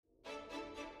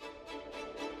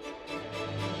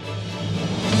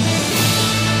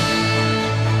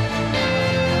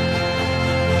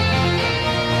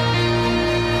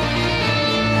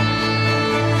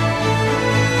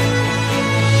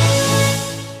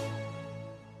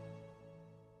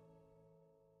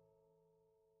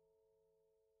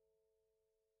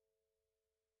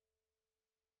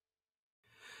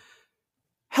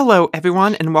Hello,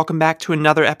 everyone, and welcome back to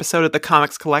another episode of the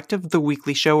Comics Collective, the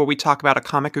weekly show where we talk about a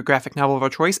comic or graphic novel of our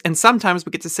choice. And sometimes we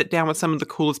get to sit down with some of the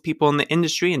coolest people in the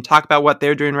industry and talk about what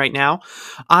they're doing right now.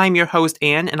 I'm your host,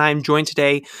 Anne, and I'm joined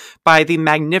today by the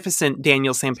magnificent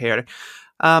Daniel Sampere.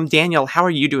 Daniel, how are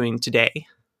you doing today?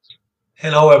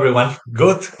 Hello, everyone.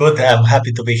 Good, good. I'm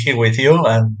happy to be here with you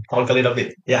and talk a little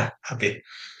bit. Yeah, happy.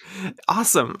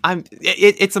 Awesome.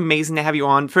 It's amazing to have you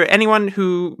on. For anyone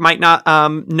who might not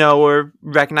know or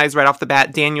recognize right off the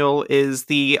bat, Daniel is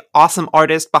the awesome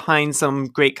artist behind some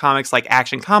great comics like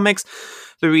Action Comics,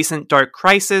 the recent Dark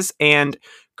Crisis, and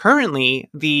currently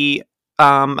the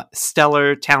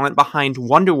stellar talent behind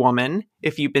Wonder Woman.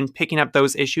 If you've been picking up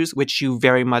those issues, which you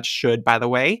very much should, by the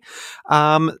way.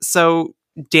 So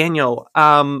Daniel,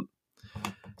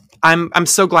 I'm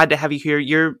so glad to have you here.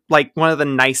 You're like one of the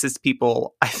nicest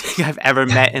people I think I've ever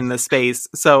met in the space.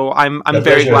 So I'm The very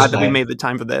pleasure is glad that we mine. made the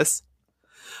time for this.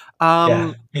 Yeah,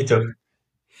 Um, me too.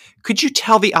 could you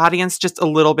tell the audience just a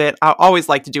little bit? I always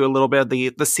like to do a little bit of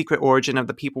the secret origin of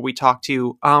the people we talk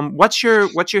to. What's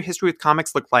your history with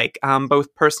comics look like,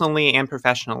 both personally and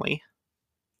professionally?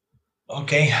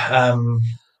 Okay.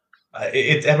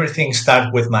 Everything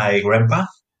started with my grandpa.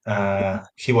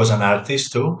 He was an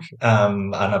artist too,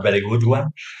 and a very good one.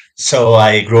 So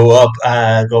I grew up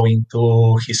going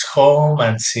to his home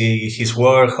and see his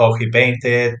work, how he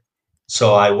painted.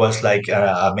 So I was like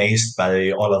amazed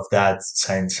by all of that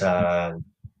since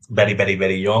very, very,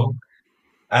 very young.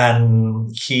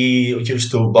 And he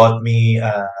used to bought me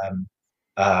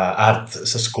art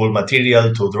school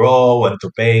material to draw and to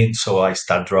paint. So I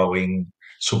start drawing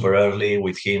super early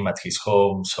with him at his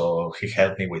home. So he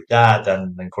helped me with that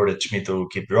and encouraged me to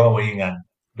keep drawing, and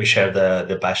we share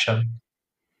the passion.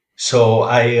 So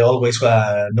I always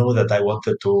knew that I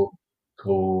wanted to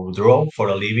draw for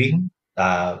a living.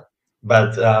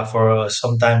 But for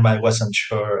some time I wasn't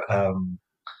sure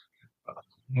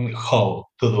how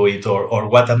to do it, or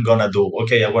what I'm gonna do.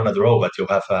 Okay, I wanna draw, but you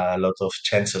have a lot of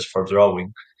chances for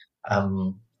drawing.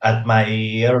 At my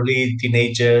early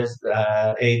teenager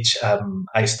age,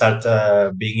 I start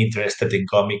being interested in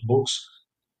comic books,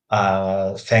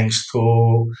 thanks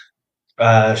to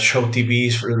show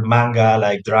TVs, manga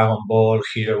like Dragon Ball.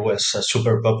 Here was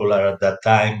super popular at that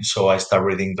time, so I start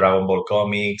reading Dragon Ball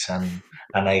comics, and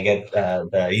I get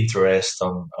the interest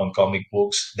on comic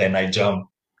books. Then I jump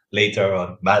later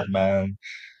on Batman,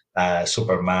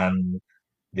 Superman,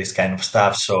 this kind of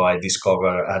stuff. So I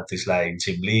discover artists like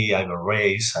Jim Lee, Ivan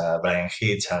Reis, Brian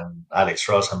Hitch, and Alex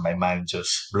Ross, and my mind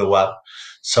just blew up.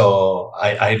 So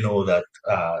I know that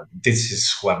this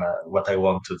is what I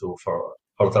want to do for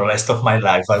the rest of my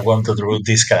life. I want to draw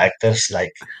these characters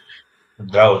like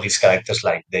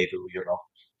they do, you know.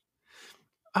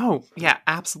 Oh yeah,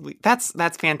 absolutely. That's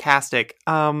fantastic.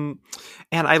 And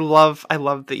I love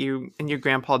that you and your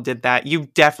grandpa did that. You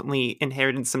definitely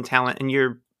inherited some talent, and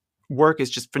your work is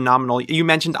just phenomenal. You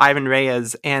mentioned Ivan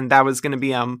Reyes, and that was going to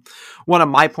be one of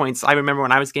my points. I remember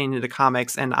when I was getting into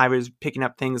comics, and I was picking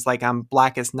up things like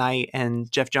Blackest Night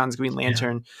and Jeff Johns' Green Yeah,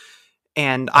 Lantern,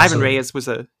 and Ivan absolutely. Reyes was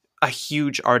a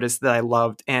huge artist that I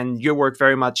loved, and your work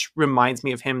very much reminds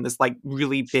me of him. This like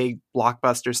really big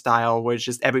blockbuster style, where it's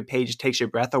just every page takes your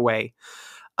breath away.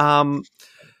 Um,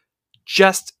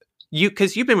 just you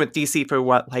because you've been with DC for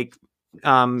what, like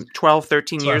 12,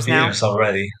 13 12 years now. years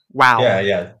already. Wow, Yeah,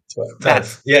 yeah, 12.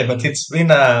 that's Yeah, but it's been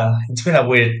a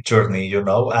weird journey, you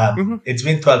know. mhm. It's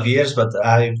been 12 years, but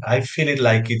I feel it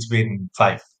like it's been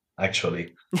five,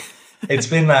 actually. It's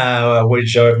been a weird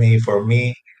journey for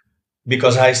me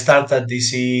because I started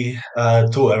DC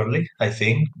too early, I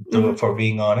think, Mhm. for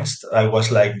being honest. I was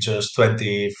like just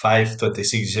 25,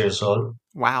 26 years old.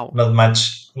 Wow. Not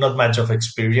much of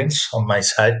experience on my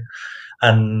side,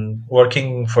 and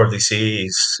working for DC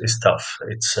is tough.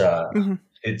 Mhm.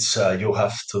 You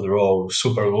have to draw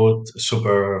super good,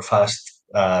 super fast,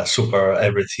 super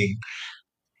everything.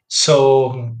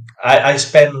 So I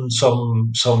spent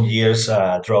some years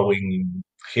drawing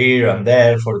here and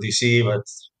there for DC, but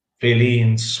really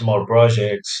in small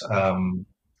projects.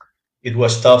 It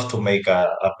was tough to make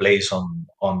a place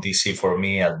on DC for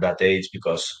me at that age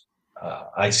because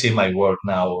I see my work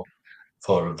now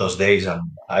for those days, and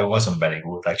I wasn't very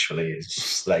good actually.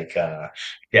 It's like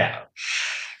yeah.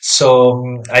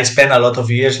 So I spent a lot of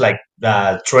years like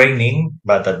training,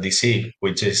 but at DC,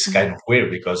 which is Mhm. kind of weird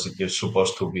because you're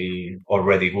supposed to be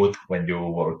already good when you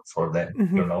work for them,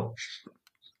 you Mhm. know.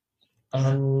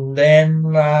 And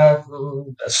then at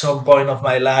some point of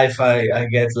my life, I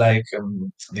get like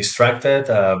distracted.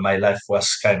 My life was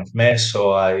kind of mess,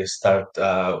 so I start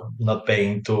not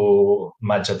paying too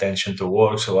much attention to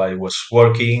work. So I was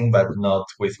working, but not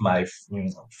with my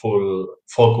full Hmm.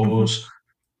 focus,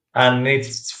 and it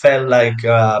felt like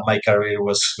my career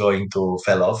was going to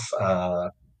fell off.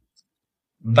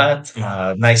 But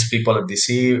nice people at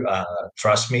DC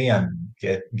trust me and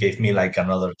gave me like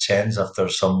another chance after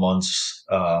some months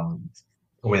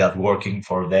without working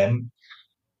for them,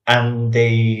 and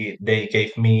they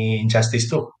gave me Injustice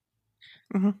too.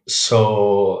 Hmm.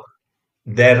 So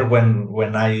there,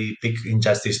 when I picked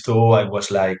Injustice 2, I was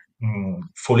like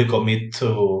fully committed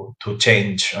to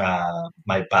change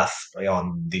my path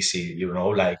on DC.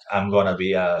 Like I'm gonna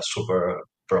be a super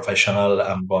professional.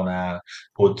 I'm gonna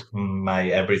put my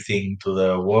everything to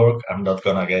the work. I'm not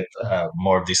gonna get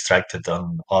more distracted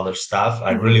on other stuff. Hmm.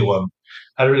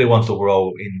 I really want to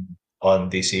grow in on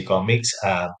DC Comics.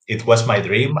 It was my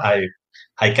dream.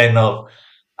 I kind of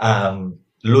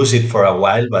lose it for a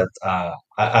while, but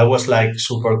I was like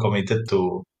super committed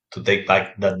to take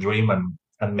back that dream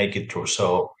and make it true.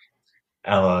 So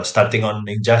starting on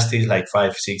Injustice like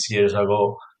 5 6 years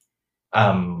ago,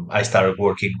 I started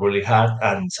working really hard,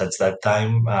 and since that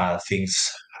time, things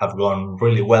have gone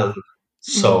really well.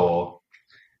 Hmm. So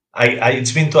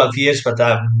it's been 12 years, but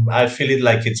I feel it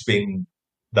like it's been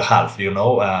the half.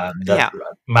 That Yeah.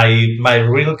 my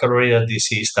real career at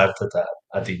DC started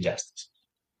at Injustice.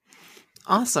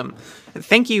 Awesome.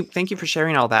 Thank you for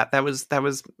sharing all that. That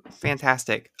was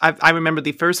fantastic. I remember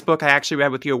the first book I actually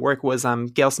read with your work was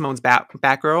Gail Simone's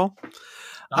Batgirl.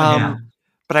 Oh yeah. Um,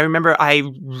 but I remember I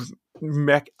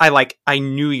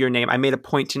knew your name. I made a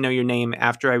point to know your name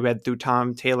after I read through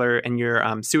Tom Taylor and your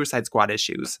Suicide Squad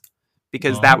issues,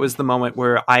 because that Oh. was the moment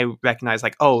where I recognized,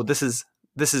 like, oh, this is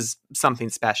something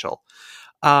special.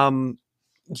 Um,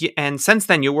 and since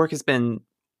then, your work has been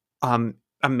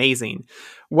amazing.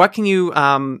 What can you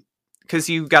because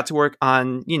you got to work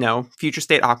on, Future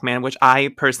State Aquaman, which I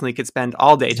personally could spend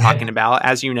all day talking about,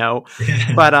 as you know.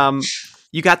 But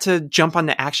you got to jump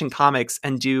onto Action Comics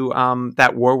and do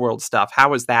that War World stuff. How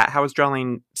was that? How was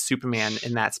drawing Superman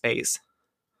in that space?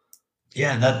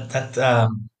 Yeah, that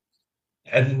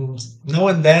and now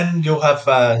and then you have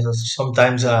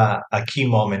sometimes a key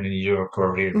moment in your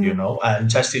career, Hmm. and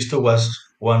Justice 2 was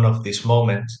one of these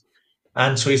moments,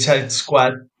 and Suicide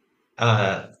Squad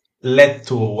uh, led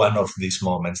to one of these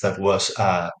moments that was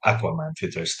Aquaman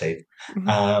Future State.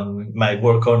 Hmm. My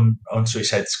work on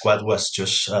Suicide Squad was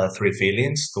just three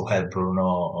feelings to help Bruno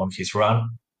on his run.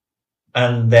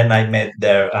 And then I met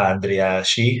there Andrea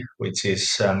Shi, which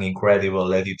is an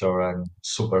incredible editor and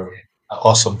super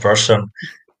awesome person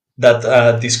that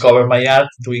discovered my art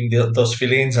doing those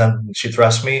feelings, and she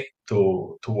trusts me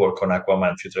to work on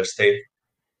Aquaman Future State.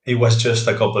 It was just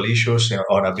a couple issues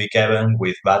on a big event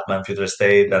with Batman Future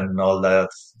State and all that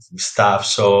stuff.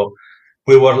 So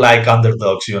we were like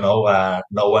underdogs,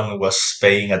 no one was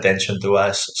paying attention to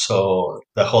us. So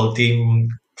the whole team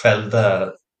felt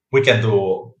we can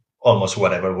do almost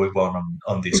whatever we want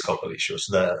on these couple issues.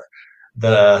 The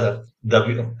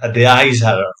eyes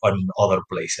are on other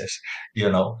places, you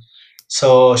know.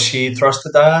 So she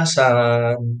trusted us,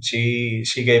 and she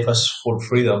gave us full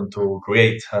freedom to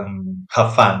create and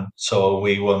have fun. So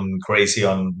we went crazy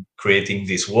on creating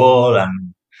this wall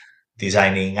and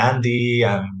designing Andy,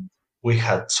 and we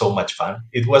had so much fun.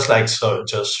 It was like so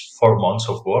just 4 months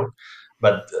of work,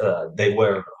 but they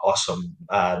were awesome.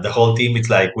 The whole team, it's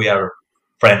like we are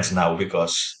friends now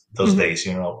because those Hmm. days,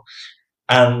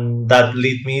 and that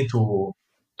led me to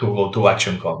go to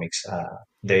Action Comics.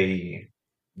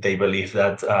 They believe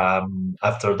that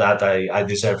after that I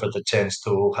deserved a chance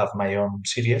to have my own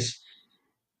series.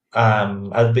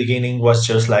 At the beginning was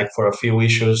just like for a few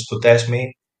issues to test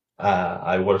me.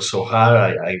 I worked so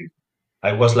hard.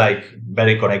 I was like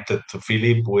very connected to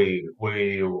Philip.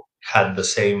 We had the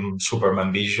same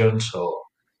Superman vision, so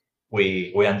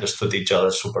we understood each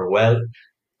other super well,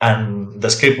 and the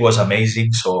script was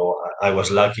amazing. So I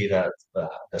was lucky that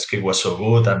the script was so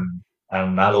good and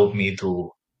allowed me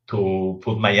to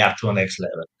put my art to the next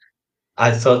level.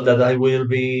 I thought that I will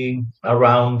be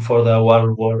around for the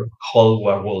whole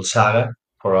War World saga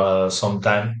for some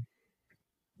time,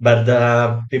 but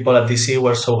people at DC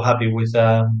were so happy with the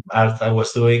art I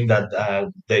was doing that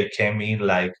they came in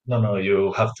like, no, no,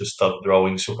 you have to stop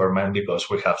drawing Superman because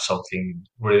we have something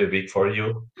really big for you,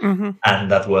 Hmm.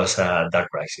 and that was Dark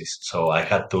Crisis. So I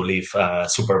had to leave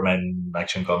Superman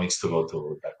Action Comics to go to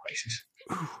Dark Crisis.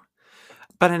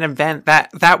 But an event that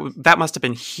must have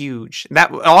been huge.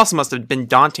 That also must have been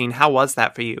daunting. How was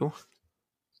that for you?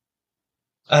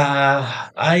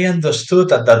 I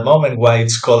understood at that moment why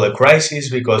it's called a crisis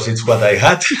because it's what I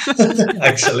had.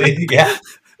 Actually, yeah.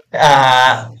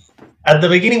 Uh, at the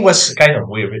beginning was kind of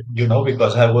weird,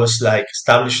 because I was like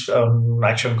established on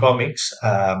Action Comics,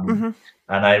 Hmm.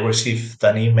 and I received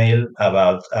an email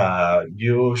about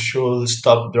you should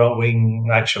stop drawing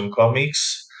Action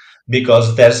Comics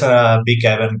because there's a big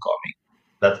event coming.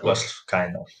 That was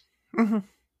kind of. Hmm.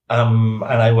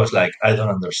 And I was like, I don't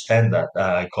understand that.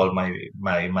 I called my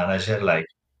manager like,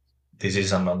 this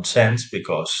is a nonsense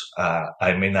because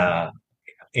I'm in a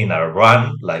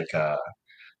run like.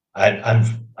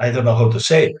 I don't know how to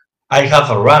say it. I have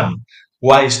a run.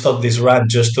 Why stop this run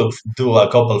just to do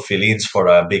a couple fill-ins for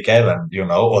a big event,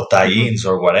 or Hmm. tie-ins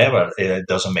or whatever? It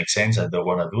doesn't make sense. I don't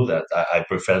want to do that. I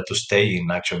prefer to stay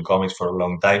in Action Comics for a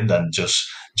long time than just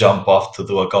jump off to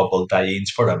do a couple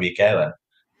tie-ins for a big event.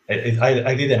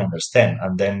 I didn't understand.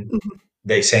 And then Hmm.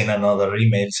 they sent another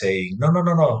email saying, no, no,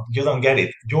 no, no, you don't get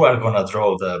it. You are going to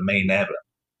draw the main event.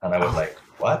 And I was Oh. like,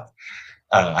 what?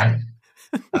 Uh,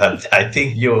 I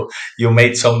think you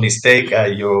made some mistake.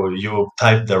 You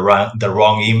typed the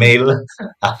wrong email.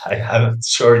 I'm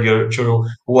sure you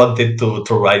wanted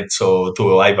to write so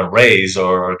to Ivan Reyes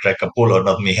or Greg Capullo,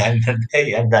 not me.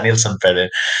 Hey, I'm Daniel Sampere.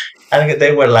 And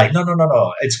they were like, no, no, no,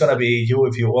 no. It's gonna be you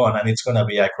if you want, and it's gonna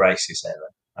be a crisis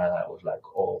event. And I was like,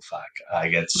 oh fuck! I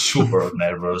get super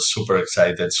nervous, super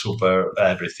excited, super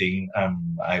everything, and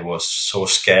I was so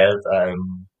scared.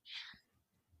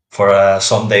 For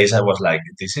some days I was like,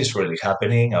 this is really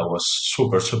happening. I was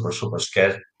super, super, super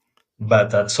scared.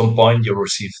 But at some point you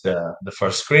receive the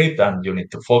first script and you need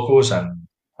to focus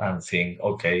and think,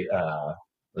 okay,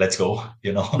 let's go.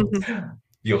 Hmm.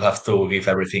 You have to give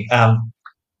everything.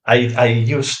 I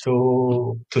used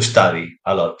to study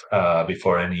a lot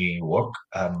before any work.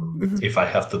 Hmm. If I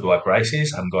have to do a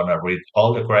crisis, I'm gonna read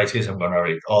all the crises. I'm gonna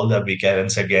read all the big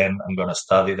events again. I'm gonna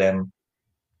study them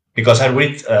because I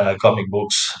read comic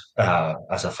books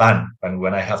as a fan, and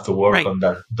when I have to work Right. on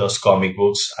those comic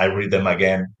books, I read them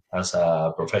again as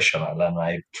a professional, and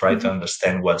I try to Hmm.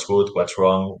 understand what's good, what's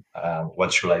wrong,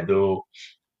 what should I do.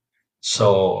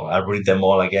 So I read them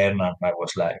all again, and I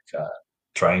was like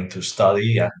trying to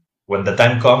study. And when the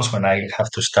time comes when I have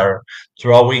to start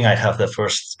drawing, I have the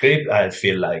first script. I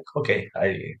feel like okay,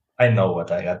 I know what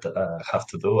have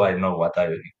to do. I know what I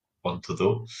want to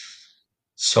do.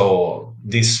 So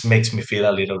this makes me feel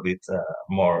a little bit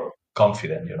more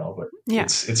confident, but Yeah.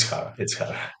 it's hard. It's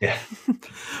hard. Yeah.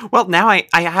 Well, now I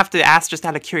have to ask, just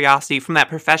out of curiosity, from that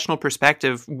professional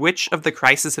perspective, which of the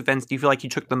crisis events do you feel like you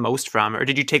took the most from, or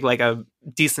did you take like a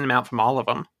decent amount from all of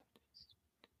them?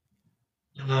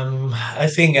 I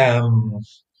think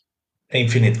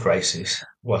Infinite Crisis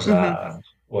Hmm.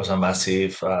 was a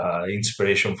massive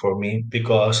inspiration for me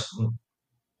because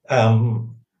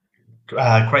um,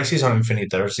 Crisis on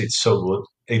Infinite Earths it's so good.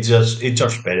 It's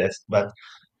George Perez, but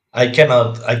I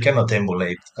cannot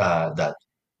emulate that.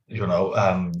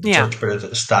 Yeah. George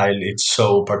Perez style it's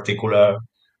so particular.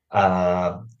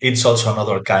 It's also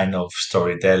another kind of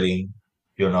storytelling.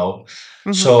 You know,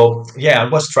 Hmm. so yeah, I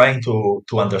was trying to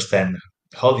understand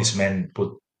how these men put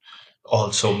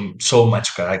also so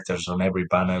much characters on every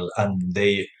panel, and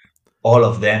they all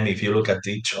of them, if you look at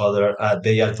each other,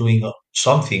 they are doing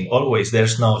something always.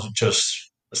 There's no just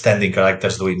standing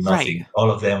characters doing Right. nothing. All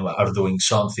of them are doing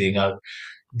something.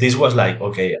 This was like,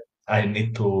 okay, I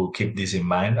need to keep this in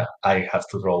mind. I have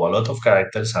to draw a lot of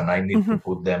characters and I need to Hmm.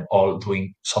 put them all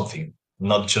doing something,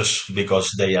 not just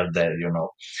because they are there.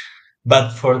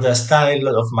 But for the style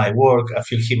of my work, I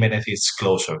feel Jimenez is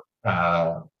closer.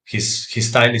 His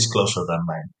style is closer than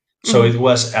mine. So Hmm. it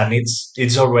was, and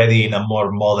it's already in a more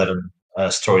modern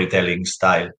storytelling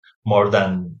style, more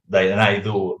than I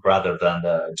do, rather than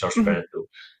the George Hmm. Perez do.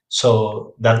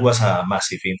 So that was a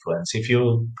massive influence. If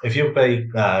you pay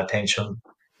attention,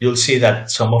 you'll see that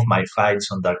some of my fights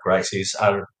on Dark Crisis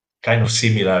are kind of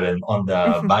similar on the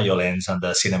Hmm. violence and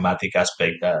the cinematic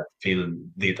aspect that Phil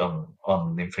did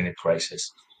on Infinite Crisis.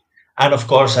 And of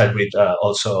course, I read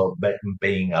also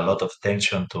paying a lot of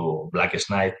attention to Blackest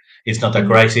Night. It's not a Hmm.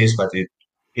 crisis, but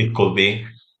it could be.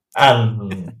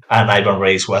 And Ivan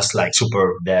Reyes was like super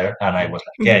there, and I was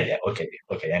like, yeah, Hmm. yeah, okay,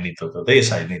 okay, I need to do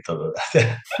this, I need to do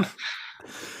that.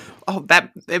 Oh,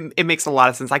 it makes a lot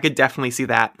of sense. I could definitely see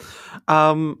that.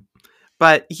 Um,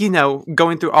 but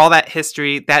going through all that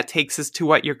history, that takes us to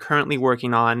what you're currently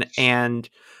working on, and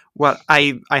what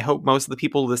I hope most of the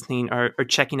people listening are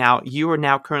checking out. You are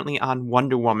now currently on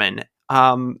Wonder Woman.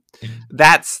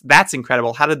 That's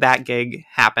incredible. How did that gig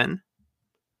happen?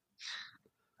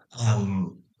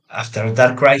 After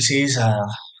that crisis,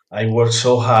 I worked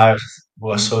so hard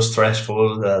was Mhm. so stressful.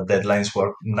 The deadlines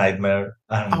were nightmare,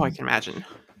 Oh, I can imagine.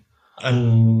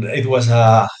 and it was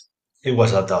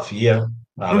a tough year,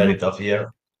 a Mhm. very tough year.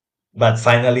 But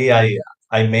finally,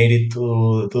 I made it to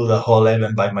do the whole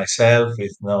event by myself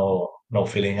with no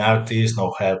feeling artist, no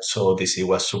help. So DC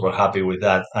was super happy with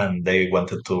that, and they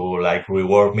wanted to like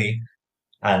reward me,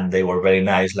 and they were very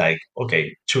nice. Like, okay,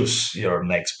 choose your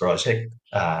next project,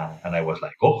 and I was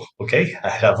like, oh, okay, I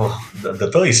have the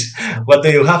toys. What do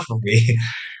you have for me?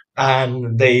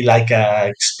 And they like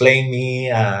explain me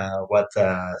what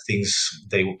things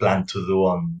they plan to do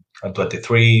on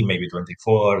 23, maybe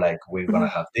 24, like we're gonna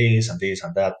Mhm. have this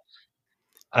and that,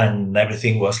 and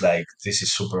everything was like, this is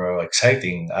super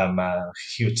exciting. I'm a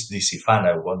huge DC fan.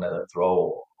 I want to draw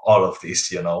all of this,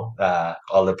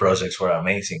 all the projects were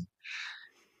amazing.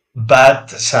 But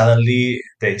suddenly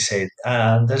they said,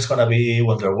 and there's gonna be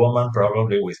Wonder Woman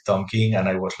probably with Tom King, and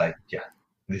I was like, yeah,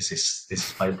 this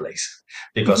is my place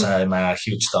because Mhm. I'm a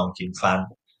huge Tom King fan.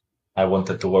 I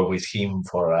wanted to work with him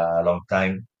for a long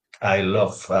time. I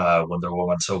love Wonder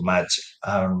Woman so much.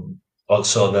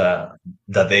 Also,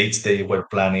 the dates they were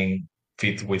planning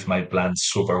fit with my plans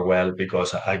super well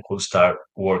because I could start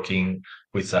working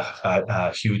with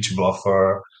a huge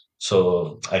buffer,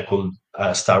 so I could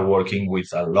start working with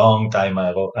a long time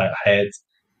ahead.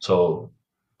 So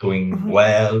doing Mhm.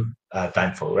 well,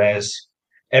 time for rest,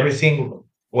 everything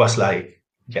was like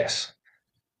yes.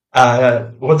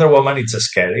 Wonder Woman, it's a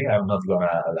scary. I'm not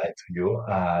gonna lie to you.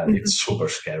 Mhm. It's super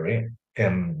scary.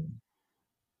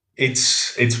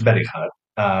 It's very hard.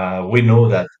 We know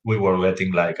that we were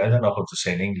letting like I don't know how to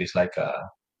say in English, like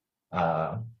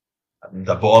uh,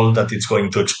 the ball that it's going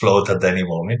to explode at any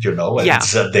moment. And Yeah.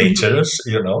 it's Mhm. dangerous.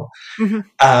 Mhm.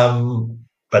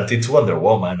 But it's Wonder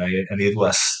Woman, and it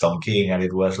was Tom King, and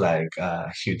it was like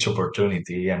a huge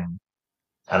opportunity, and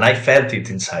I felt it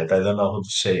inside. I don't know how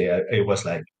to say. It was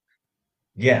like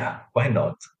yeah, why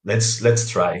not? Let's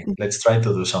try. Let's try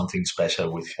to do something special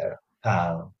with her.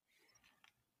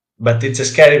 But it's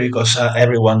scary because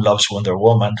everyone loves Wonder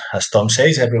Woman. As Tom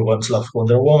says, everyone loves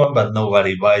Wonder Woman, but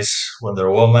nobody buys Wonder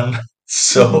Woman. Mhm.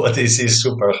 So this is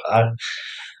super hard.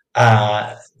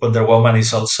 Wonder Woman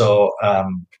is also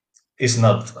is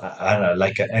not I don't know,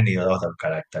 like any other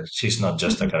character. She's not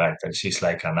just a Mhm. character. She's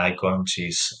like an icon.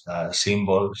 She's a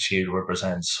symbol. She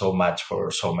represents so much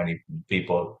for so many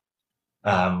people.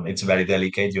 It's very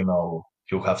delicate.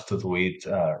 You have to do it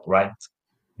right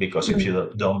because if you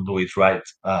Mhm. don't do it right,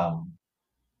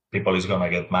 people is gonna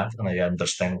get mad, and I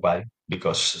understand why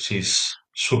because she's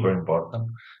super important.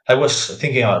 I was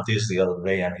thinking about this the other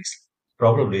day, and it's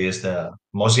probably is the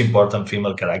most important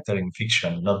female character in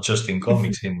fiction, not just in Mhm.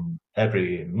 comics, in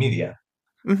every media.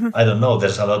 Mhm. I don't know.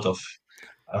 There's a lot of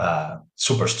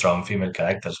super strong female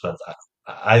characters, but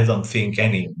I don't think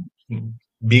any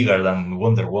bigger than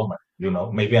Wonder Woman.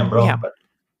 Maybe I'm Yeah. wrong, but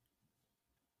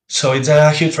so it's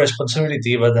a huge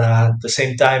responsibility, but at the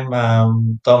same time,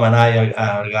 Tom and I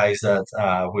are guys that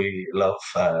we love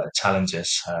challenges.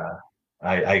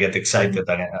 I get Mhm. excited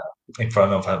in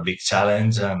front of a big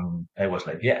challenge, and I was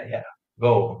like, yeah, yeah,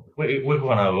 go. We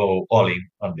want to go all in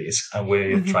on this, and we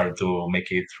Mhm. try to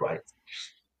make it right.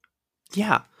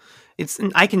 Yeah.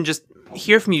 And I can just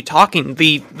hear from you talking.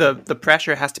 The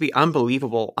pressure has to be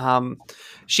unbelievable.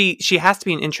 She has to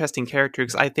be an interesting character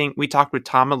because I think we talked with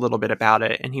Tom a little bit about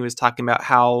it, and he was talking about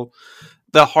how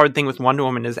the hard thing with Wonder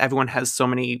Woman is everyone has so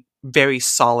many very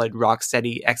solid, rock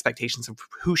steady expectations of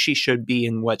who she should be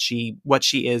and what she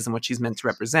is and what she's meant to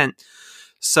represent.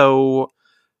 So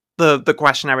the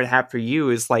question I would have for you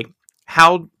is like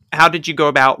how did you go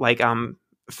about like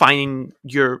finding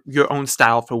your own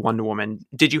style for Wonder Woman?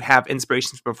 Did you have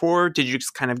inspirations before? Did you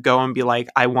just kind of go and be like,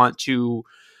 I want to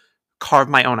carve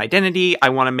my own identity. I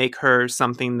want to make her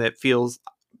something that feels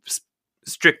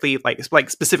strictly like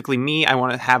specifically me. I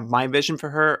want to have my vision for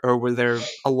her, or were there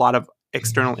a lot of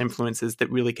external influences that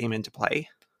really came into play?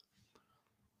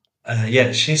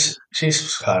 Yeah, she's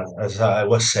hard. As I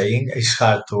was saying, it's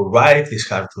hard to write, it's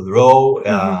hard to draw.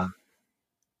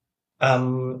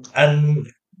 Hmm. And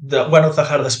one of the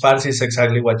hardest parts is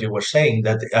exactly what you were saying,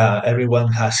 that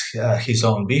everyone has his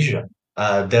own vision.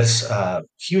 There's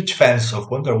huge fans of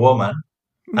Wonder Woman,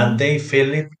 and Hmm. they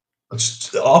feel it's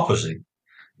the opposite.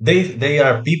 They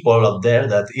are people out there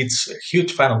that it's a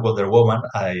huge fan of Wonder Woman,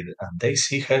 and they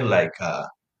see her like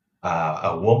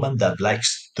a woman that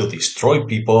likes to destroy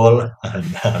people and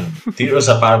tear us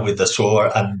apart with the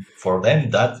sword, and for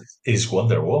them that is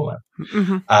Wonder Woman.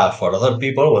 Hmm. For other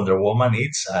people, Wonder Woman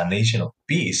is an agent of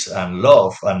peace and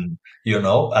love, and you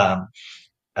know,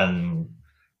 and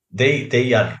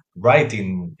they are right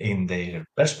in their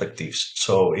perspectives.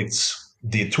 So it's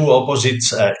the two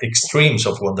opposites extremes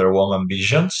of Wonder Woman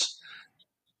visions,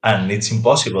 and it's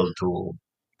impossible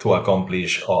to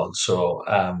accomplish all. So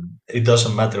it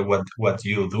doesn't matter what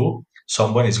you do,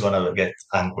 someone is gonna get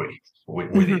angry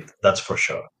with Hmm. it. That's for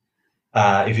sure.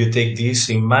 If you take this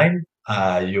in mind,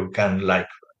 you can like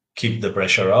keep the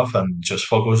pressure off and just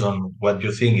focus on what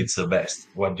you think is the best,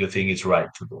 what you think is right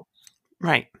to do.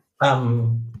 Right.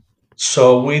 Um,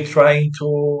 so we're trying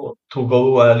to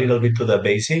go a little bit to the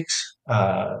basics.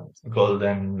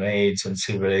 Golden Age and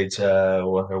Silver Age,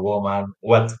 Wonder Woman.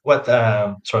 What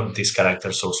from this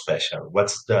character so special?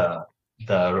 What's the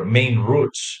main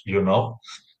roots?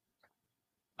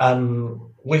 And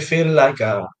we feel like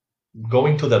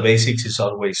going to the basics is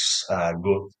always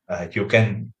good. You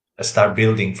can start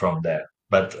building from there,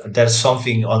 but there's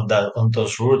something on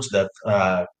those roots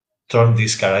that turn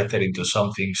this character into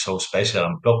something so special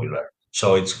and popular.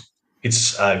 So it's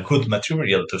good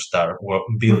material to start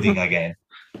Hmm. building again.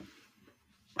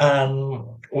 And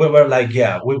we were like,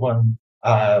 yeah, we want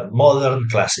a modern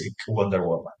classic Wonder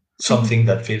Woman, Hmm. something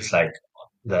that feels like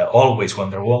the always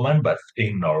Wonder Woman, but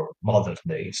in our modern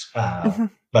days. Hmm.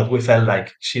 But we felt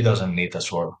like she doesn't need a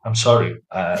sword. I'm sorry.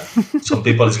 Some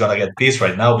people is gonna get pissed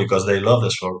right now because they love the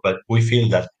sword, but we feel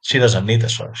that she doesn't need a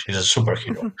sword. She's a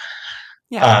superhero. Hmm.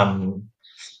 Yeah. Um,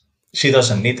 she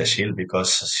doesn't need a shield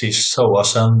because she's so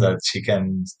awesome that she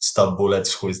can stop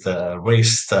bullets with the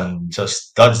wrist and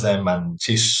just dodge them, and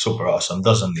she's super awesome.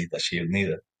 Doesn't need a shield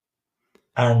neither.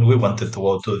 And we wanted to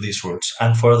go to these routes.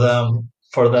 And for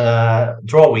the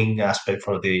drawing aspect,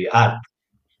 for the art,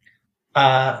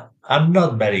 I'm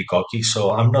not very cocky,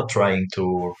 so I'm not trying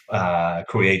to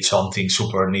create something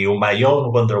super new, my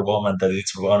own Wonder Woman that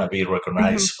it's gonna be Hmm.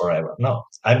 recognized forever. No,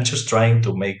 I'm just trying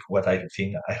to make what I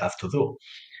think I have to do.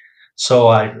 So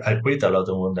I read a lot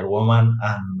of Wonder Woman,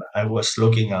 and I was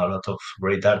looking at a lot of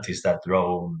great artists that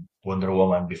draw Wonder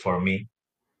Woman before me,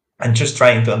 and just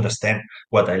trying to understand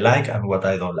what I like and what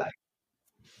I don't like.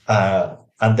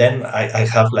 And then I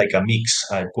have like a mix.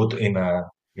 I put in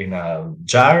a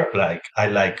jar. Like I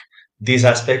like this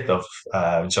aspect of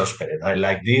George Perez. I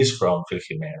like this from Phil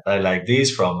Jimenez. I like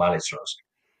this from Alex Ross.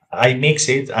 I mix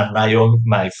it, and I own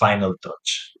my final touch,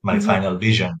 my Hmm. final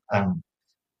vision, and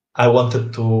I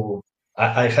wanted to.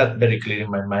 I had very clear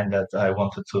in my mind that I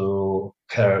wanted to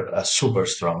her a super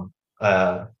strong,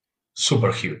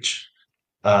 super huge.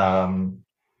 Um,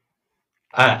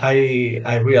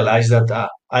 I realized that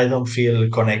I don't feel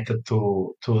connected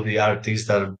to the artists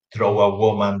that draw a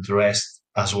woman dressed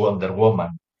as Wonder Woman,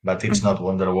 but it's Hmm. not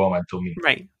Wonder Woman to me.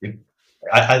 Right. It,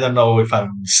 I don't know if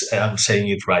I'm saying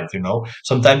it right.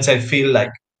 Sometimes I feel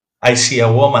like I see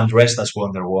a woman dressed as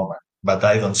Wonder Woman, but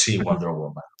I don't see Hmm. Wonder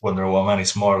Woman. Wonder Woman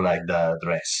is more like the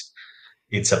dress.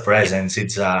 It's a Yeah. presence.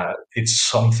 It's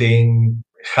something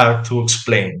hard to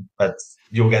explain, but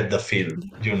you get the feel.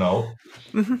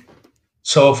 Hmm.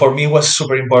 So for me, it was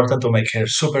super important to make her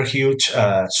super huge,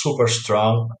 super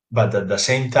strong, but at the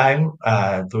same time,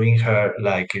 doing her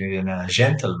like in a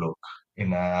gentle look,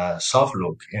 in a soft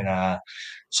look, in a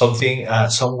something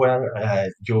somewhere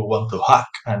you want to hug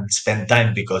and spend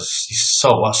time because she's so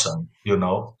awesome.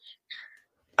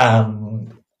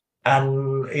 Um,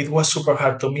 and it was super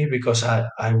hard to me because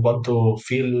I want to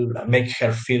make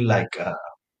her feel like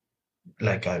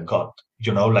a god,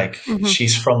 like Hmm.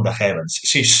 she's from the heavens.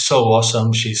 She's so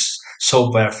awesome. She's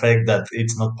so perfect that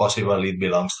it's not possible it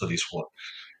belongs to this world.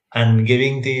 And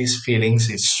giving these feelings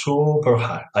is super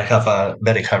hard. I have a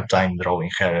very hard time drawing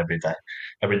her every time.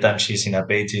 Every time she's in a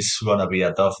page, it's gonna be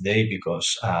a tough day because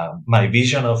my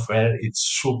vision of her it's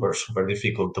super super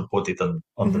difficult to put it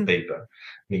on the Hmm. paper.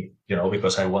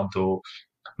 Because I want to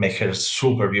make her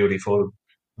super beautiful,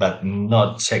 but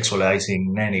not sexualizing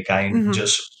in any kind. Hmm.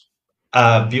 Just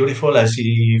beautiful as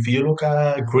if you look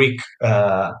at a Greek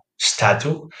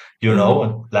statue, Hmm.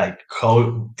 and like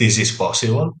how this is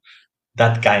possible.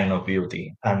 That kind of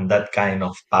beauty and that kind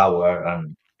of power,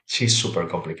 and she's super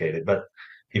complicated. But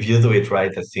if you do it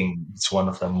right, I think it's one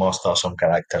of the most awesome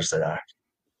characters there are.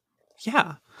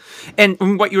 Yeah. And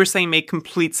what you were saying made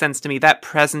complete sense to me. That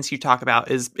presence you talk about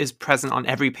is present on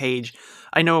every page.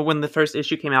 I know when the first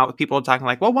issue came out, people were talking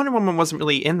like, "Well, Wonder Woman wasn't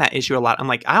really in that issue a lot." I'm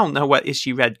like, I don't know what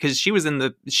issue you read because she was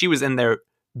in there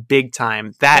big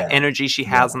time. That Yeah, energy she yeah.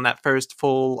 has on that first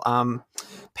full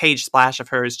page splash of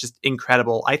her is just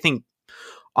incredible. I think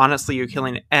honestly, you're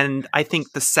killing it, and I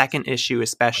think the second issue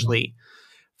especially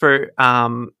for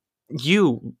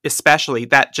you especially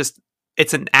that just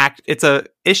it's a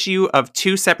issue of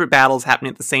two separate battles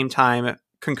happening at the same time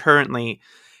concurrently,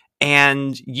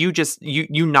 and you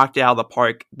knocked it out of the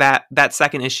park. That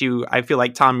second issue, I feel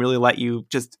like Tom really let you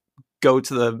just go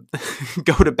to the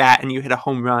go to bat and you hit a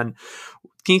home run.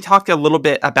 Can you talk a little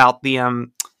bit about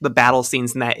the battle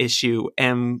scenes in that issue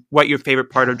and what your favorite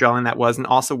part of drawing that was, and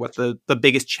also what the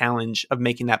biggest challenge of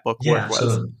making that book work Yeah, was?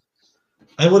 so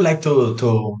I would like to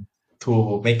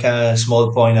make a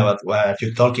small point about what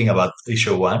you're talking about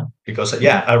issue one, because Hmm.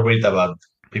 yeah, I read about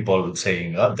people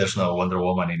saying, "Oh, there's no Wonder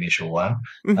Woman in issue one.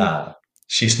 Hmm. Uh,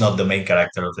 she's not the main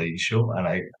character of the issue," and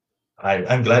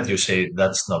I'm glad you say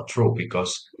that's not true,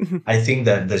 because Hmm. I think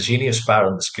that the genius part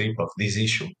on the script of this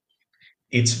issue,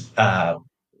 it's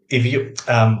if you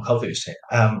how do you say,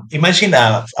 imagine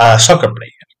a soccer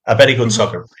player, a very good Hmm.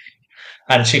 soccer player,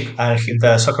 and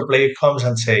the soccer player comes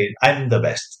and say, "I'm the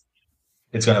best."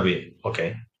 It's gonna be okay.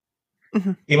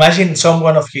 Hmm. Imagine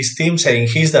someone of his team saying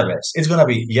he's the best. It's gonna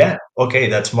be, yeah, okay,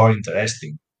 that's more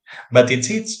interesting. But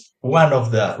it's one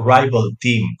of the rival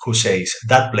team who says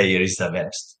that player is the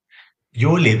best. You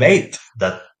elevate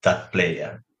that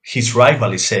player. His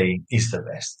rival is saying is the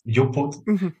best. You put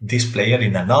Hmm. this player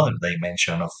in another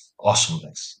dimension of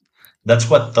awesomeness. That's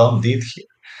what Tom did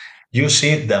here. You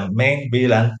see the main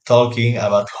villain talking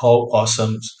about how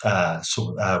awesome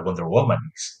Wonder Woman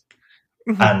is,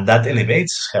 Hmm. and that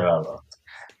elevates her a lot.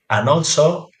 And also,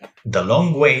 the long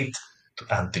wait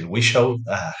until we show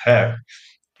her,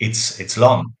 it's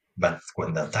long. But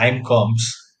when the time comes,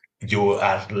 you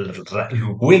are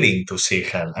willing to see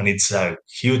her, and it's a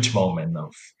huge moment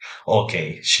of,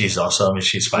 okay, she's awesome,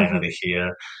 she's Hmm. finally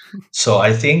here. So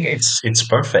I think it's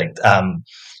perfect.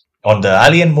 On the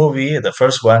Alien movie, the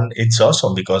first one, it's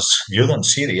awesome because you don't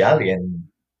see the alien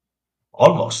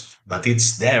almost, but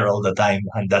it's there all the time,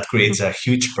 and that Hmm. creates a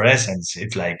huge presence.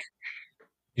 It's like,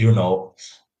 you know,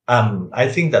 I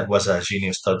think that was a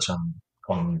genius touch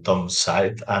on Tom's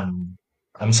side, and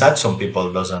I'm sad some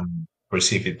people doesn't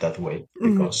receive it that way, Hmm.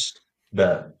 because the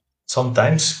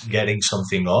sometimes getting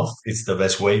something off is the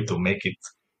best way to make it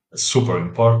super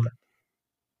important.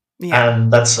 Yeah.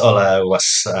 And that's all I was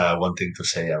wanting to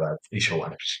say about issue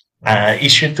one.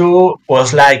 Issue two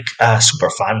was like super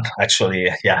fun, actually.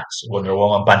 Yeah, Wonder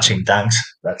Woman punching tanks.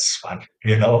 That's fun,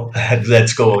 you know.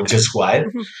 Let's go just wild.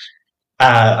 Hmm.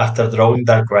 After drawing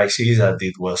Dark Crisis,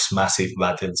 it was massive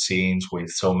battle scenes with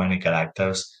so many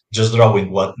characters. Just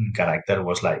drawing one character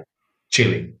was like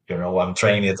chilling. You know, I'm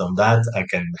training on that. I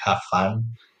can have fun.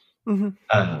 Hmm.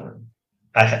 Uh,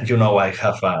 I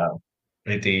have a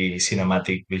pretty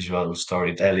cinematic visual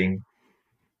storytelling,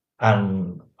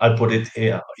 and I put it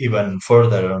even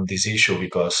further on this issue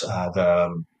because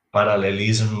the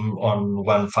parallelism on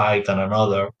one fight and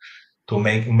another to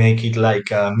make it like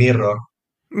a mirror.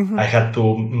 Hmm. I had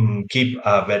to keep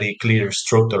a very clear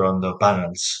structure on the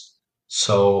panels.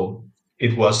 So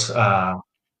it was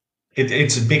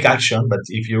it's a big action, but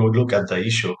if you look at the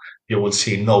issue, you will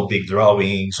see no big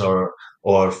drawings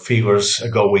or figures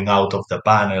going out of the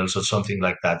panels or something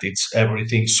like that. It's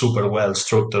everything super well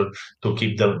structured to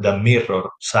keep the mirror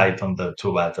side on the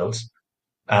two battles.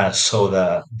 So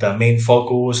the main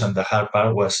focus and the hard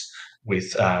part was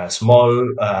with small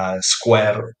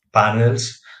square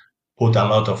panels, put a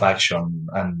lot of action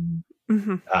and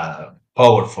Hmm.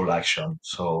 powerful action.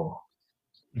 So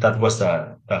that was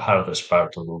the hardest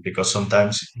part to do, because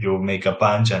sometimes you make a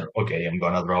punch and okay, I'm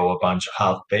gonna draw a punch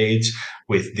half page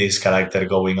with this character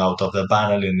going out of the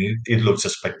panel, and it looks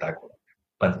spectacular.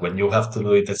 But when you have to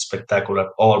do it spectacular,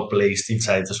 all placed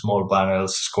inside the small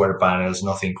panels, square panels,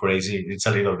 nothing crazy, it's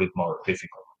a little bit more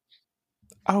difficult.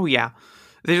 Oh yeah.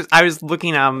 I was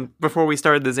looking before we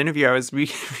started this interview. I was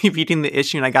reading the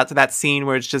issue, and I got to that scene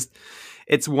where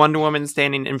it's Wonder Woman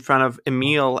standing in front of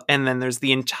Emil, and then there's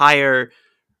the entire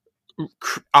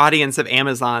audience of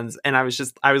Amazons, and I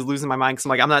was losing my mind because I'm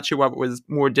like, I'm not sure what was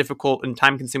more difficult and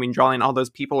time consuming, drawing all those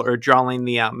people or drawing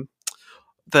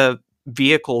the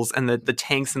vehicles and the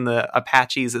tanks and the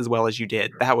Apaches as well as you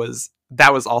did. That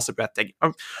was also breathtaking.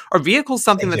 Are vehicles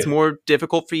something Thank that's you. more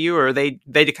difficult for you, or are they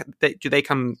do they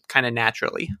come kind of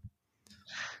naturally?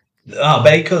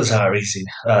 Vehicles are easy.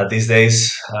 These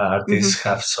days, Hmm. artists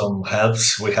have some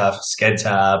helps. We have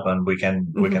SketchUp, and we can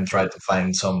Hmm. try to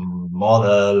find some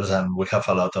models, and we have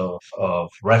a lot of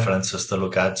references to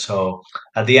look at. So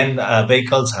at the end,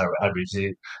 vehicles are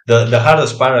easy. The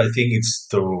hardest part, I think, is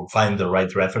to find the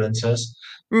right references,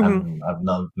 Hmm. and I've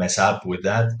not mess up with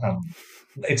that.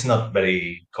 It's not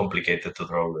very complicated to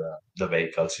draw the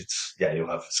vehicles. It's, yeah, you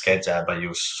have SketchUp. I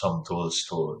use some tools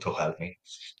to help me.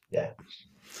 Yeah.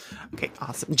 Okay,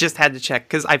 awesome. Just had to check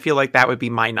because I feel like that would be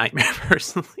my nightmare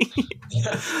personally.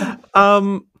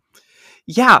 um,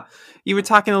 yeah, you were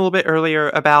talking a little bit earlier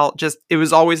about just it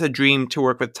was always a dream to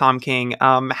work with Tom King.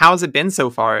 How has it been so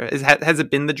far? Has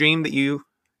it been the dream that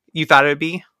you thought it would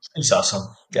be? He's awesome.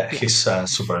 Yeah, Yeah. he's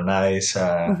super nice.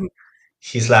 Hmm.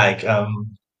 He's like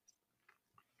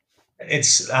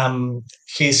it's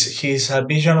his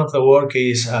vision of the work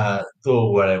is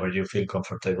do whatever you feel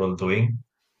comfortable doing,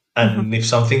 Hmm. and if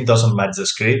something doesn't match the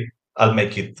script, I'll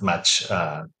make it match.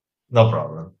 No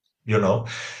problem, you know.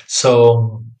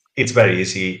 So it's very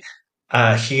easy.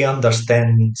 He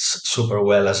understands super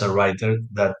well as a writer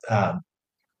that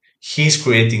he's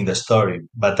creating the story,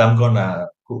 but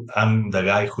I'm the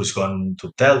guy who's going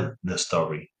to tell the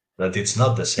story. That it's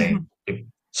not the Hmm. same.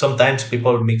 Sometimes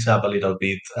people mix up a little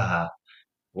bit.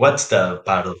 What's the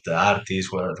part of the artist?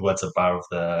 What's the part of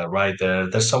the writer?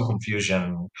 There's some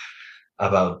confusion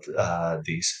about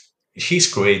this.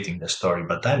 He's creating the story,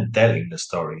 but I'm telling the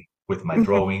story with my Hmm.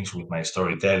 drawings, with my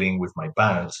storytelling, with my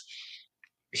panels.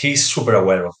 He's super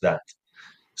aware of that.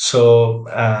 So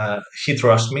he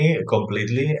trusts me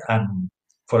completely. And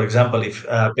for example, if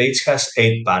a page has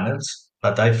 8 panels,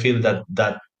 but I feel that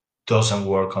that doesn't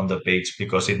work on the page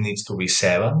because it needs to be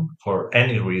 7 for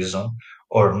any reason,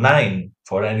 or 9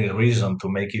 for any reason to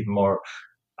make it more,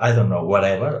 I don't know,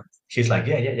 whatever. He's like,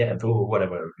 yeah, yeah, yeah, do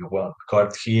whatever you want.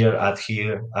 Cut here, add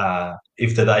here.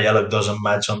 If the dialogue doesn't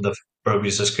match on the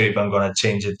previous script, I'm gonna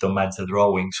change it to match the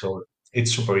drawing. So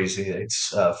it's super easy.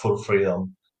 It's full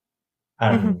freedom,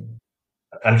 Hmm.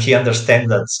 and he understands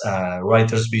that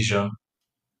writer's vision,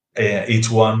 each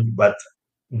one, but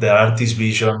the artist's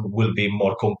vision will be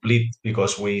more complete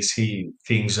because we see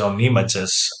things on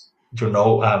images, you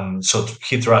know. So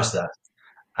he trusts that,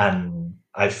 and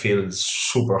I feel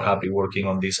super happy working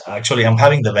on this. Actually, I'm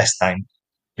having the best time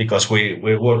because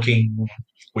we're working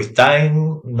with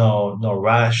time, no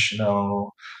rush,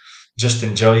 no, just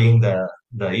enjoying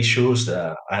the issues.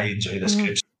 I enjoy the Hmm.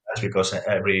 scripts because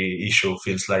every issue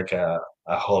feels like a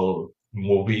whole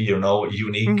movie, you know,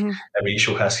 unique. Hmm. Every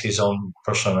issue has his own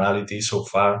personality so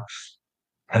far.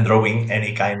 And drawing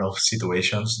any kind of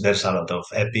situations, there's a lot of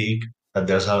epic, but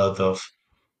there's a lot of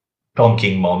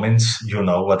talking moments. You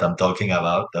know what I'm talking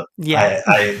about. Yeah.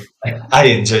 I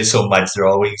enjoy so much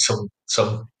drawing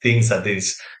some things that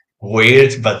is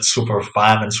weird but super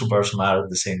fun and super smart at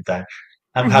the same time.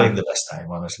 I'm Hmm. having the best time,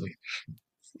 honestly.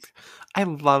 I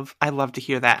love to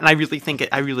hear that, and I really think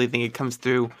it comes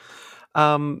through.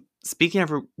 Speaking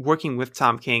of working with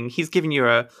Tom King, he's given you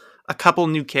a couple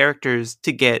new characters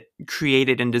to get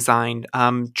created and designed.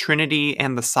 Trinity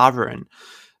and the Sovereign.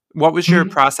 What was your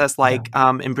Mhm. process Yeah. like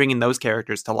in bringing those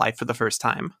characters to life for the first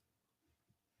time?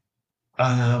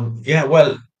 Yeah,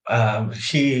 well,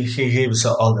 he gives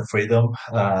all the freedom.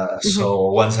 Hmm.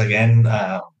 So once again,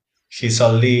 his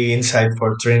only insight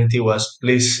for Trinity was,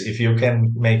 please, if you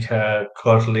can make her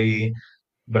curly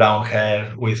brown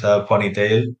hair with a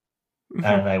ponytail. Hmm.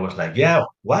 And I was like, yeah,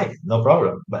 why? No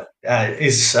problem. But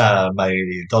it's my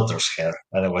daughter's hair.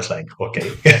 And I was like, okay,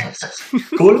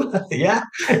 cool. Yeah,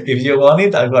 if you want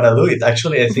it, I'm gonna do it.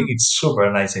 Actually, I think Hmm. it's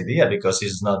super nice idea because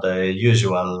it's not a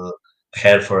usual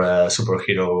hair for a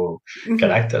superhero Hmm.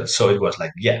 character. So it was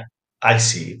like, yeah, I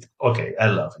see it. Okay, I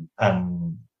love it.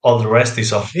 And all the rest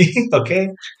is on me. Okay.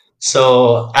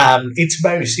 So it's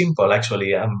very simple,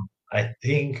 actually. I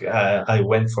think I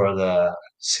went for the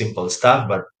simple stuff,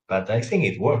 but I think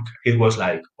it worked. It was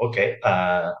like, okay,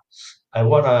 I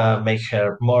want to make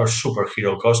her more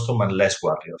superhero costume and less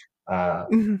warrior. Uh,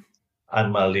 Hmm.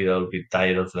 I'm a little bit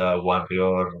tired of the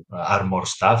warrior armor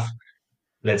stuff.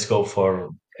 Let's go for,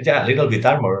 yeah, a little bit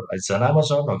armor. It's an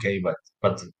Amazon, okay,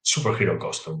 but superhero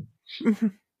costume. Hmm.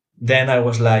 Then I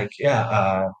was like,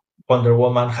 yeah, Wonder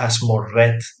Woman has more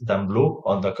red than blue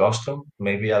on the costume.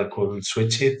 Maybe I could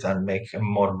switch it and make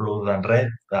more blue than red,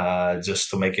 just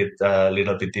to make it a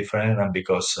little bit different. And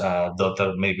because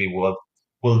daughter maybe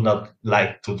will not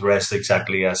like to dress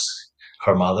exactly as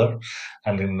her mother,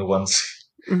 and then wants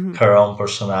Hmm. her own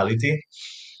personality.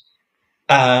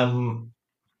 Um,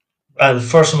 at the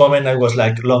first moment, I was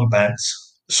like long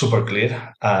pants, super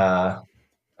clear.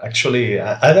 Actually,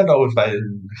 I don't know if I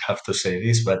have to say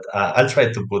this, but I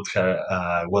tried to put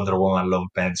her Wonder Woman long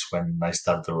pants when I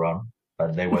start to run,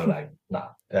 but they were like, "No,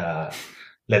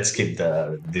 let's keep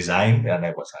the design." And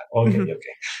I was like, "Okay, Hmm.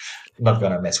 okay, not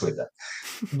gonna mess with that."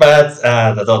 But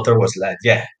the daughter was like,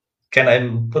 "Yeah, can I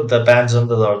put the pants on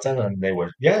the daughter?" And they were,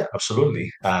 "Yeah,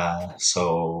 absolutely."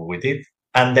 So we did,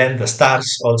 and then the stars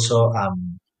also.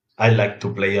 I like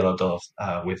to play a lot of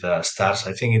with the stars.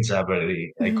 I think it's a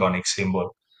very Hmm. iconic symbol,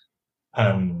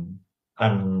 and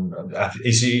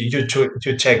if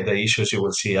you check the issues, you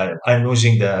will see I'm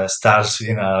using the stars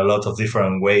in a lot of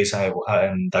different ways.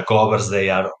 And the covers, they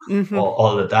are Hmm.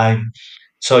 all the time.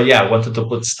 So yeah, I wanted to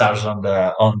put stars on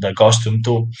the costume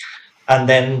too. And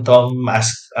then Tom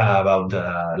asked about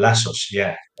the lassos.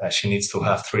 Yeah, she needs to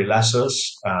have three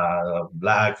lassos: the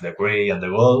black, the gray, and the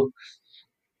gold.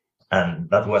 And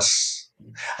that was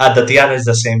the tiara is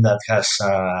the same that has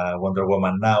Wonder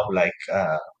Woman now. Like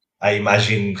I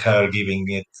imagine her giving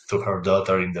it to her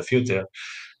daughter in the future.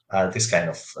 This kind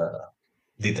of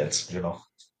details, you know.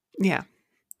 Yeah,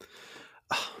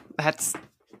 that's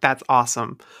that's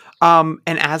awesome. And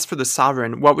as for the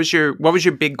Sovereign, what was your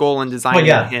big goal in Oh designing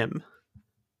yeah, him?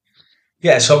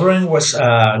 yeah. Sovereign was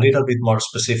a little bit more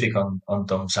specific on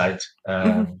Tom's side.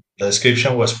 Hmm. The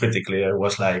description was pretty clear. It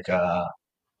was like a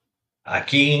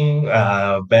king,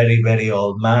 a very very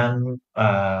old man,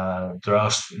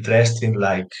 dressed in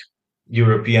like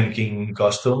European king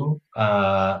costume,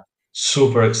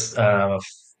 super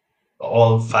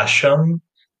old fashioned.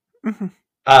 Hmm.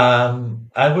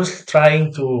 I was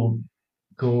trying to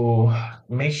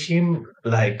make him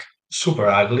like super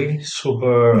ugly,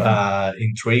 super Hmm.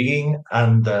 intriguing,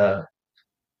 and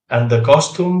the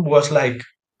costume was like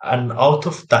an out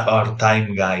of our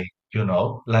time guy, you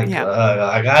know, like Yeah.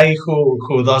 a guy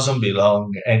who doesn't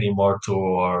belong anymore to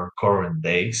our current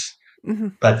days, Hmm.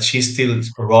 but she still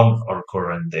run our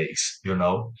current days, you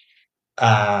know.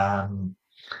 Um,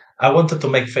 I wanted to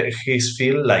make his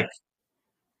feel like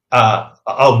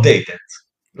outdated,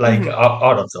 like Hmm.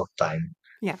 out of the time,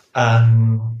 Yeah.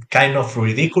 kind of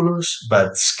ridiculous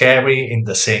but scary in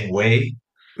the same way.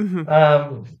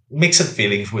 Hmm. Mixed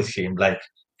feelings with him. Like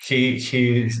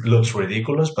he looks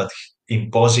ridiculous, but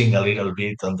imposing a little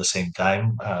bit on the same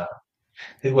time.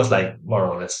 It was like more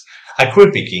or less a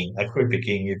creepy king. A creepy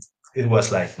king. It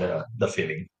was like the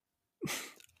feeling.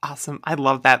 Awesome. I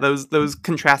love that. Those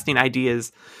contrasting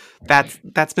ideas.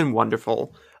 That's been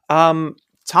wonderful.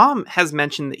 Tom has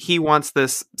mentioned that he wants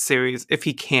this series, if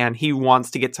he can, he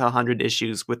wants to get to 100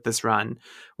 issues with this run,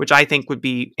 which I think would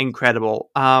be incredible.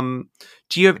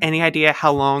 Do you have any idea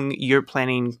how long you're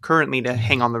planning currently to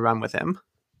hang on the run with him?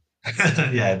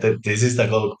 Yeah, this is the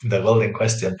golden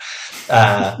question.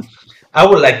 Uh, I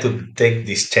would like to take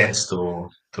this chance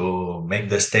to make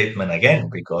the statement again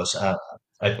because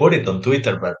I put it on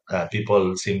Twitter, but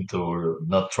people seem to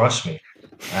not trust me.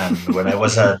 And when I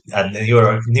was at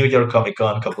New York Comic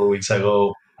Con a couple of weeks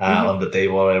ago, Hmm. on the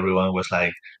table, everyone was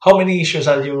like, "How many issues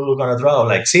are you gonna draw?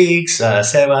 Like six,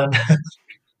 seven?"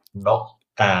 No.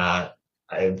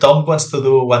 Tom wants to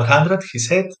do 100. He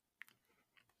said,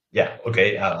 "Yeah,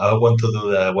 okay, I want to do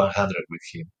the 100 with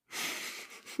him."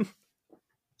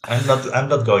 I'm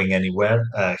not going anywhere.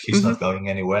 He's Hmm. not going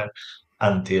anywhere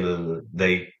until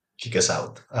they kick us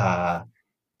out.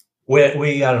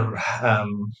 We are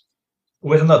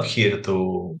we're not here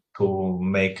to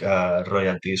make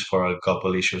royalties for a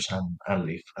couple issues and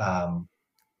leave.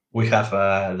 We have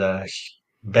the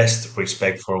best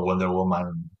respect for Wonder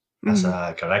Woman as Hmm.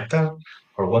 a character,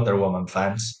 for Wonder Woman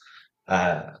fans.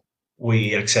 Uh,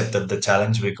 we accepted the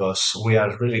challenge because we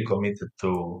are really committed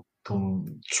to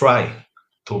try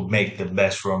to make the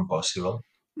best run possible.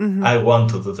 Hmm. I want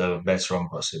to do the best run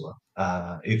possible.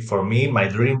 It for me, my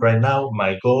dream right now,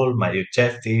 my goal, my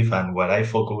objective, and what I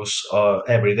focus on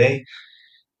every day,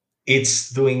 it's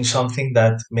doing something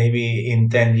that maybe in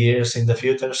 10 years in the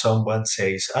future, someone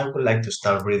says, I would like to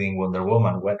start reading Wonder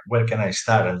Woman. Where can I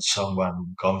start? And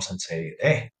someone comes and say,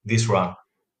 hey, this run,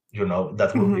 you know,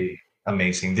 that would Hmm. be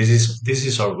amazing. This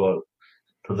is our goal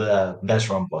to the best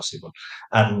run possible.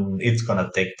 And it's going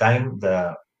to take time.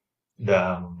 The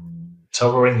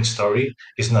Sovereign story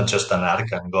is not just an arc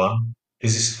and gone.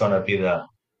 This is going to be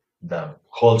the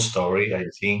whole story, I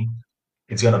think.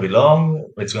 It's gonna be long.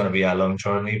 It's gonna be a long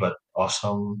journey, but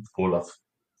awesome, full of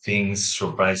things,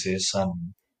 surprises,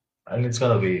 and it's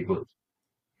gonna be good.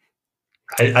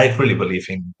 I really believe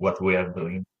in what we are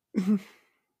doing. Hmm.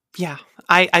 Yeah,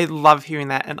 I love hearing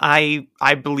that, and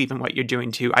I believe in what you're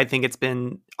doing too. I think it's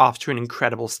been off to an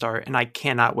incredible start, and I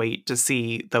cannot wait to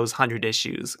see those 100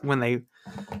 issues when they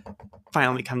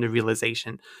finally come to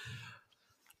realization.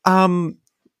 Um,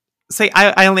 say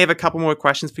I only have a couple more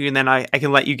questions for you, and then I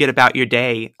can let you get about your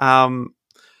day.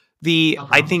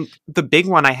 I think the big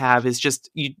one I have is just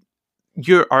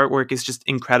your artwork is just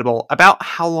incredible. About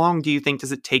how long do you think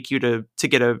does it take you to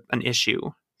get an issue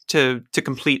to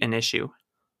complete an issue?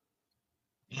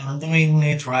 I'm doing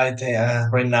it right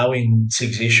now in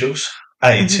six issues.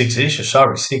 In Hmm. 6 issues,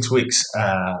 sorry, 6 weeks.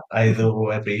 I Hmm.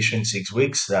 do every issue in 6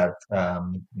 weeks. That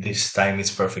this time is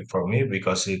perfect for me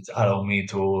because it allows me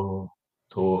to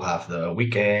have the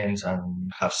weekends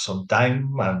and have some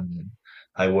time. And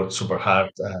I work super hard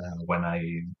when I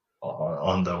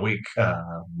on the week,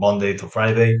 Monday to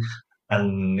Friday,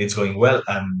 and it's going well.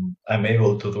 And I'm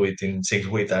able to do it in 6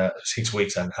 weeks, 6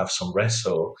 weeks, and have some rest.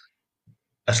 So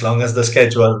as long as the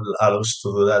schedule allows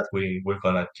to do that, we're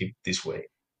gonna keep this way.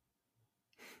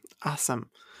 Awesome.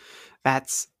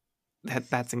 That's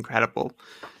that's incredible.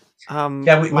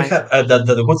 Yeah, we My have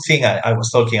the good thing I was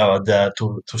talking about,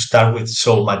 to start with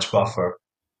so much buffer.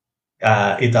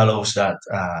 It allows that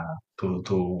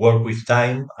to work with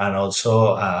time, and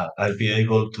also I'll be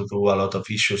able to do a lot of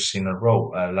issues in a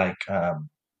row.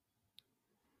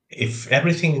 If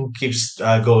everything keeps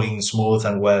going smooth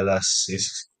and well as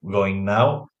is going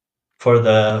now, for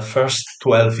the first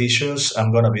 12 issues,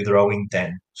 I'm gonna be drawing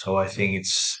 10. So I think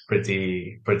it's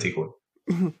pretty good.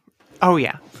 oh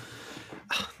yeah,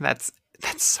 that's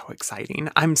that's so exciting.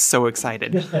 I'm so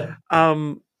excited.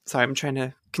 Sorry, I'm trying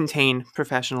to contain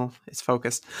professional. It's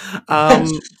focused. Um,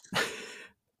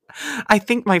 I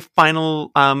think my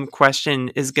final question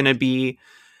is going to be: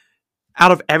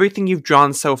 out of everything you've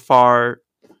drawn so far,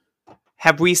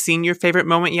 have we seen your favorite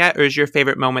moment yet, or is your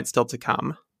favorite moment still to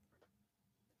come?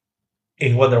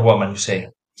 In Wonder Woman, you say.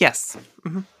 Yes.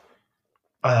 Hmm.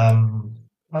 Um,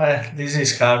 this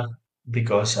is hard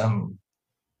because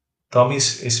Tom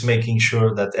is making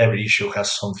sure that every issue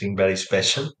has something very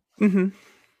special. Hmm.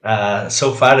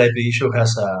 So far, every issue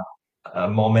has a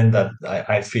moment that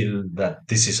I feel that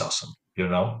this is awesome.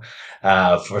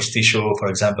 First issue, for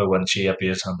example, when she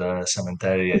appears on the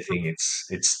cemetery, I think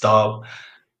it's top.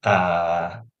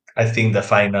 Uh, I think the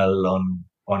final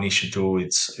on issue two,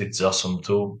 it's awesome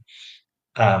too.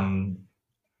 Um,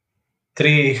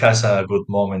 Three has a good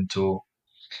moment too,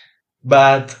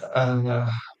 but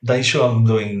the issue I'm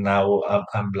doing now,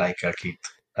 I'm like a kid.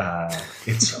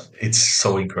 It's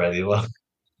so incredible.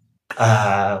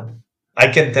 Uh, I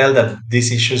can tell that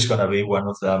this issue is gonna be one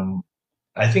of them.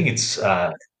 I think it's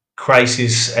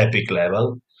crisis epic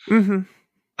level, Hmm.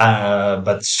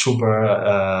 but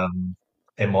super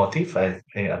emotive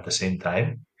at the same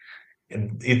time.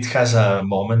 And it has a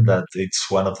moment that it's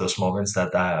one of those moments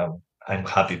that I'm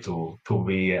happy to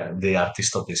be the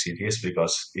artist of the series,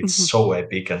 because Hmm. it's so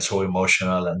epic and so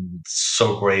emotional and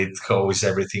so great how is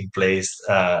everything placed.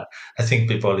 I think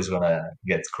people is gonna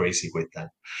get crazy with that.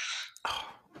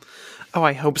 Oh,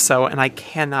 I hope so, and I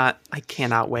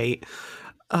cannot wait.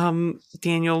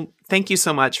 Daniel, thank you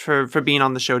so much for being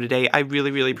on the show today. I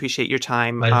really, really appreciate your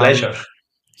time. My pleasure.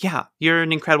 Yeah, you're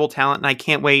an incredible talent, and I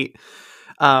can't wait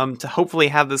to hopefully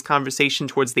have this conversation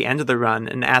towards the end of the run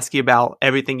and ask you about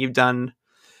everything you've done.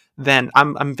 Then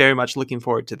I'm very much looking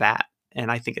forward to that, and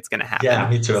I think it's going to Yeah, happen.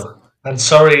 me too. I'm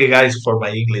sorry, guys, for my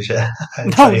English. I'm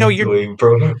No, no, trying you're to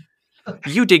improve.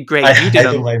 you did great. You did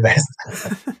I do my best.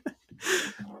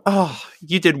 oh,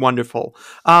 you did wonderful.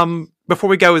 Before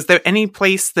we go, is there any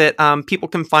place that people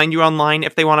can find you online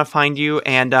if they want to find you?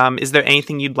 And is there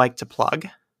anything you'd like to plug?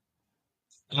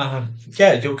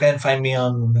 Yeah, you can find me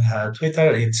on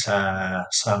Twitter. It's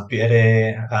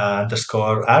Sampere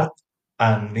underscore art.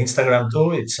 And Instagram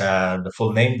too. It's the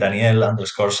full name, Daniel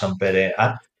underscore Sampere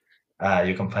art.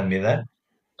 You can find me there.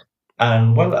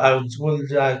 And well, I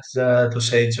would like to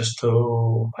say just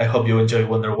I hope you enjoy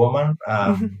Wonder Woman.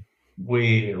 Hmm.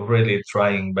 We really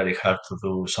trying very hard to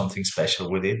do something special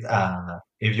with it.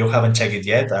 If you haven't checked it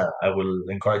yet, I will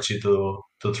encourage you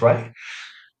to try.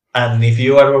 And if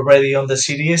you are already on the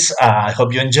series, I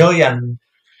hope you enjoy, and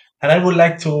I would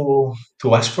like to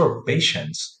ask for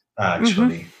patience, Hmm.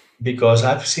 actually, because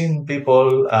I've seen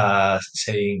people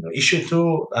saying issue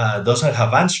two doesn't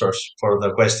have answers for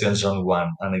the questions on one,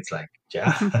 and it's like,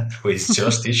 yeah, Hmm. it's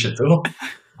just issue two.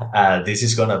 This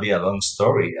is gonna be a long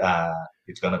story.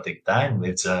 It's gonna take time.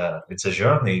 It's a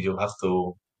journey. You have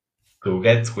to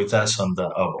get with us on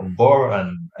board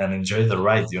and enjoy the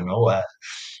ride.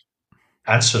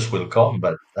 Answers will come,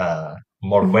 but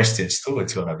more Hmm. questions too.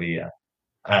 It's gonna be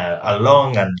a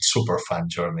long and super fun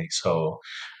journey. So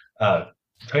uh,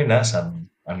 join us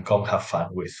and come have fun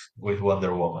with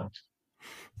Wonder Woman.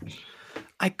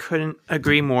 I couldn't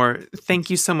agree more. Thank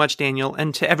you so much, Daniel.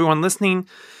 And to everyone listening,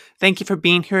 thank you for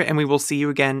being here, and we will see you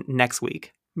again next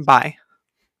week. Bye.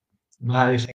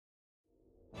 Bye.